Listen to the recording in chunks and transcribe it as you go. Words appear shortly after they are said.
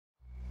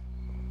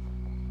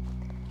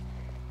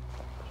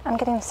I'm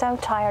getting so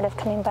tired of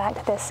coming back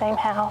to this same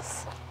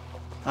house.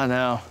 I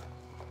know.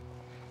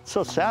 It's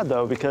so sad,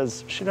 though,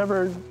 because she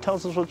never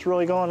tells us what's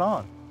really going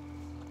on.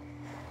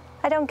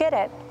 I don't get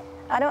it.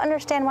 I don't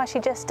understand why she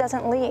just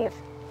doesn't leave.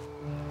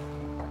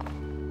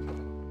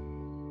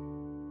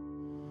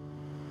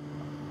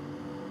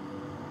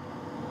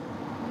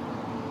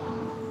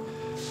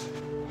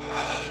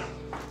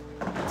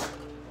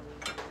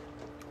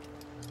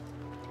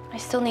 I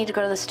still need to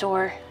go to the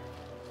store.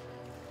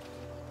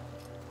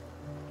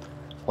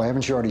 Why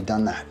haven't you already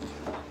done that?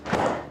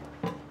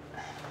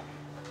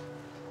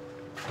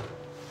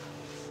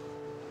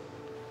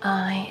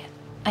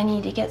 I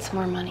need to get some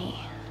more money.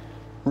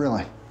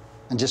 Really?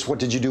 And just what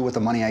did you do with the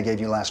money I gave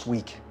you last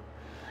week?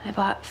 I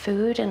bought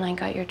food and I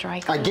got your dry I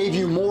cleaning. gave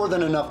you more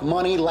than enough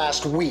money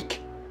last week.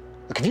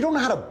 Look, if you don't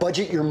know how to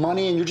budget your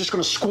money and you're just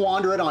gonna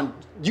squander it on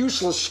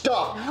useless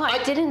stuff. No,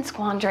 I didn't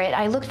squander it.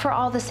 I looked for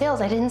all the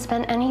sales. I didn't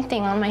spend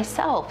anything on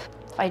myself.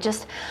 I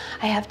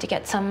have to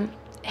get some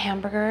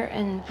hamburger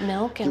and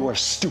milk and... You are a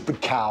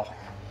stupid cow.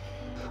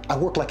 I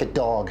work like a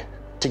dog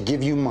to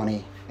give you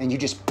money and you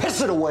just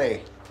piss it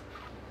away.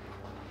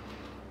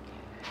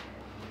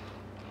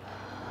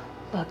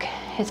 Look,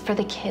 it's for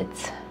the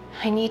kids.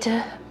 I need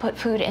to put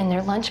food in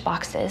their lunch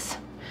boxes.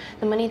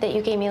 The money that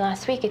you gave me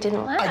last week, it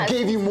didn't last. I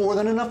gave you more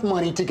than enough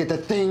money to get the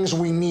things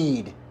we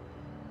need.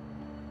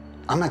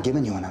 I'm not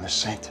giving you another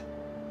cent.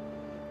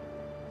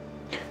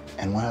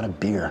 And we're out of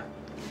beer.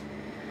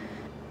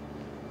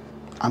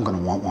 I'm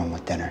gonna want one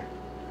with dinner.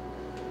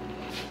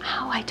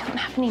 How? I don't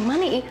have any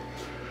money.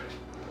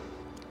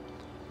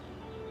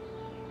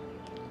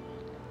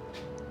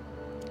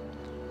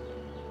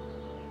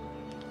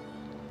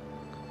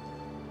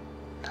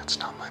 That's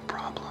not my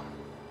problem.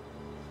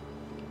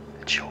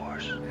 It's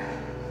yours.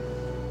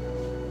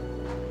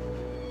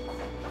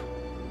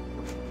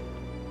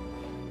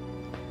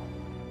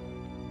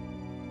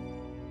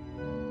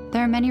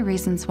 There are many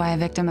reasons why a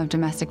victim of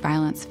domestic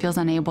violence feels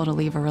unable to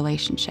leave a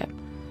relationship.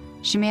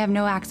 She may have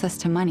no access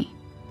to money.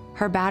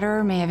 Her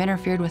batterer may have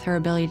interfered with her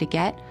ability to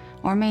get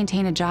or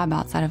maintain a job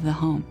outside of the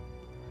home.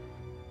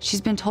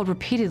 She's been told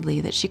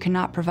repeatedly that she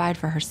cannot provide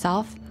for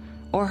herself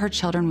or her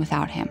children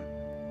without him.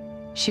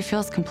 She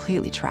feels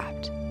completely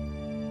trapped.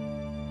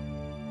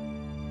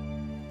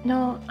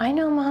 No, I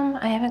know, Mom.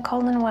 I haven't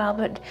called in a while,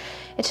 but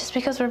it's just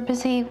because we're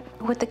busy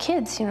with the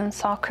kids, you know,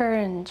 soccer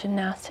and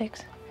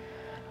gymnastics.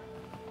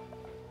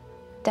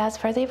 Dad's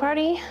birthday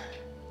party?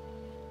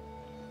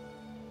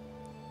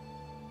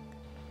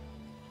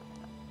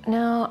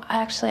 No,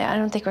 actually, I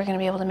don't think we're gonna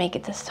be able to make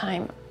it this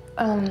time.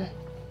 I'm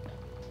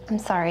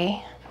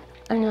sorry.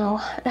 I know.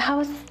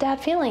 How is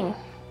Dad feeling?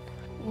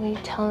 Will you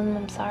tell him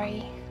I'm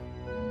sorry?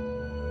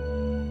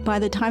 By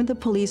the time the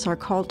police are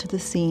called to the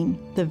scene,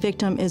 the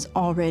victim is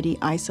already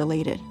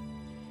isolated.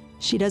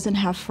 She doesn't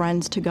have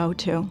friends to go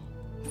to,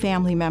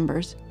 family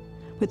members.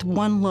 With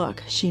one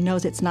look, she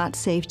knows it's not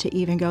safe to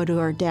even go to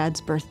her dad's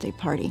birthday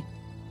party.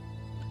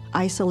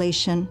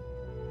 Isolation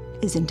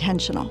is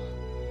intentional.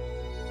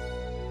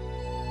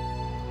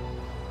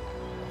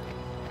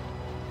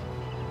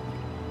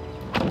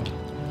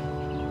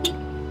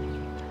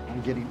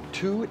 I'm getting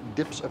 2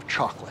 dips of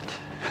chocolate.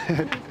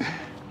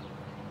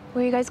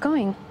 Where are you guys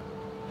going?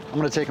 I'm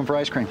gonna take him for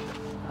ice cream.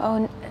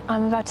 Oh,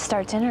 I'm about to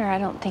start dinner. I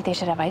don't think they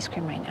should have ice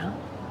cream right now.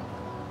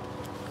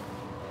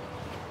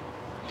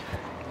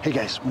 Hey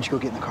guys, why don't you go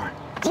get in the car?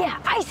 Yeah,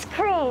 ice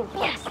cream,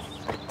 yes.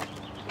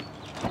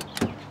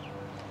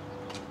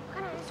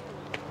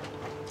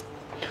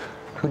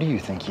 Who do you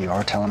think you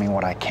are telling me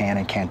what I can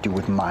and can't do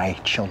with my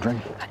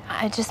children?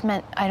 I just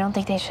meant I don't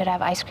think they should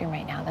have ice cream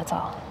right now, that's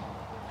all.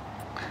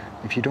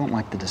 If you don't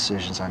like the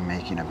decisions I'm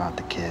making about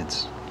the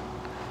kids,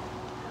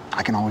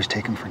 I can always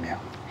take them from you.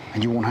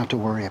 And you won't have to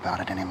worry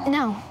about it anymore.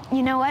 No,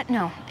 you know what?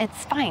 No,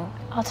 it's fine.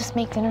 I'll just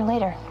make dinner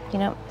later. You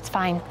know, it's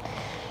fine.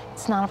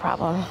 It's not a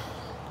problem.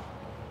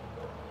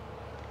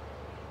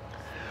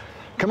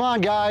 Come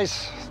on,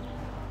 guys.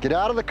 Get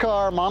out of the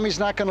car. Mommy's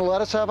not gonna let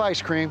us have ice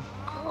cream.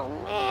 Oh,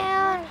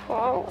 man, I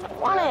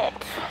don't want it.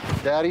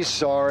 Daddy's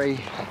sorry.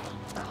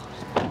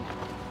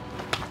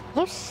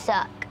 You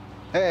suck.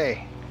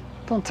 Hey,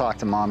 don't talk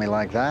to Mommy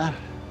like that.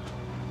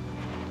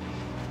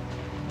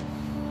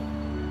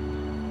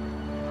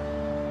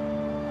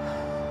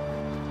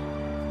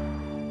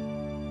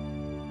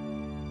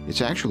 It's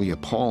actually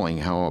appalling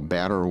how a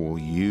batterer will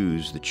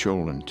use the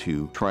children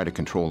to try to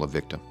control a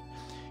victim,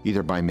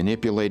 either by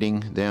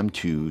manipulating them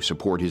to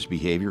support his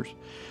behaviors,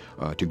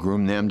 to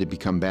groom them to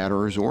become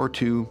batterers, or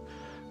to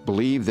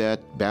believe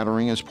that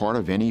battering is part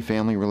of any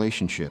family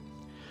relationship.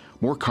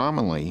 More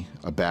commonly,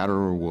 a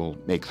batterer will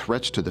make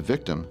threats to the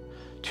victim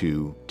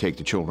to take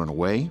the children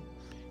away,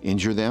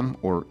 injure them,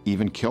 or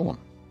even kill them.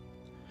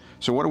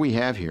 So what do we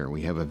have here?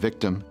 We have a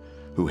victim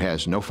who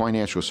has no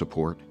financial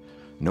support,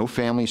 no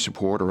family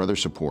support or other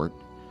support,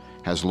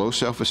 has low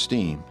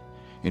self-esteem,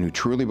 and who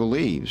truly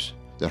believes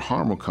that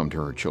harm will come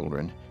to her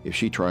children if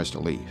she tries to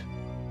leave.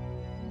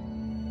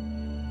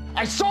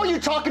 I saw you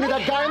talking to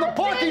that guy in the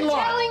parking lot!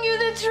 I'm telling you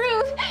the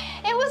truth.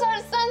 It was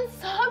our son's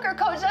soccer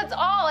coach, that's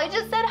all. I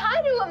just said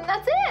hi to him,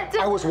 that's it.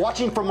 I was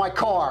watching from my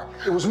car.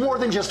 It was more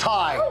than just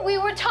hi. We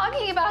were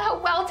talking about how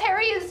well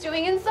Terry is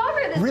doing in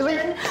soccer this Really?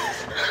 year.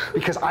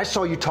 Because I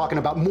saw you talking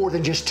about more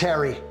than just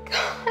Terry.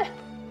 God,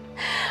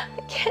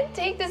 I can't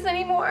take this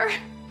anymore.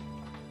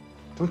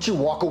 Don't you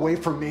walk away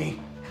from me.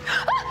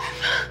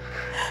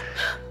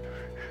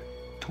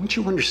 Don't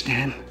you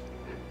understand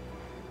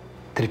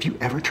that if you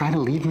ever try to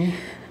leave me,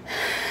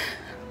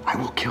 I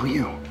will kill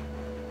you.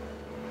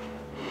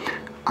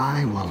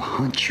 I will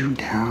hunt you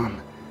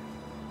down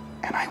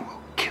and I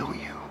will kill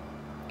you.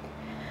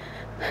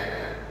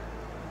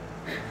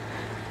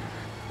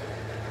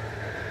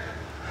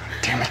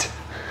 Damn it.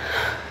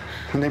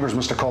 The neighbors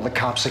must have called the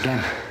cops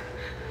again.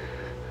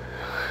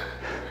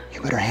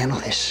 You better handle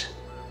this,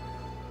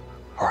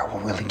 or I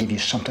will really give you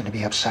something to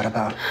be upset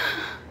about.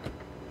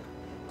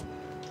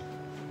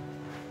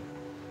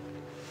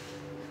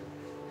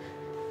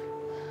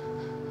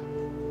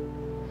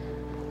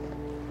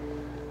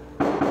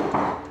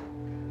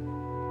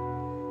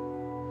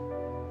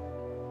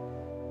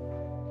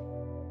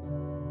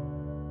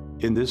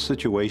 In this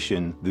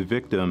situation, the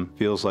victim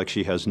feels like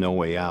she has no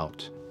way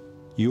out.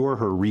 You are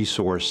her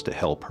resource to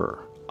help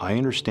her. I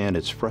understand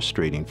it's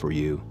frustrating for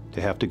you to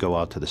have to go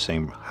out to the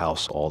same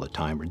house all the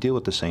time or deal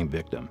with the same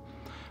victim.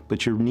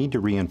 But you need to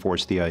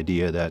reinforce the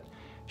idea that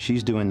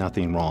she's doing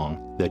nothing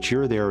wrong, that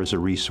you're there as a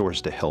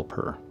resource to help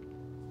her.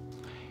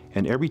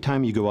 And every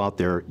time you go out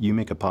there, you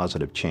make a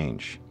positive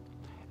change.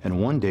 And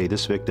one day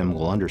this victim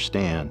will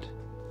understand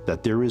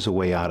that there is a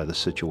way out of the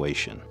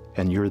situation,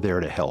 and you're there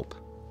to help.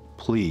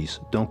 Please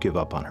don't give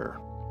up on her.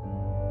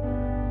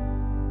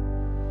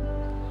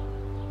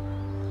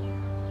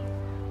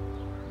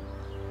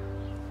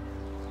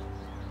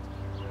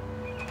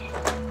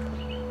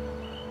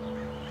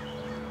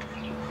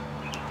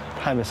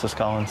 Hi, Mrs.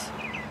 Collins.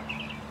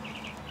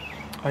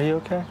 Are you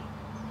okay?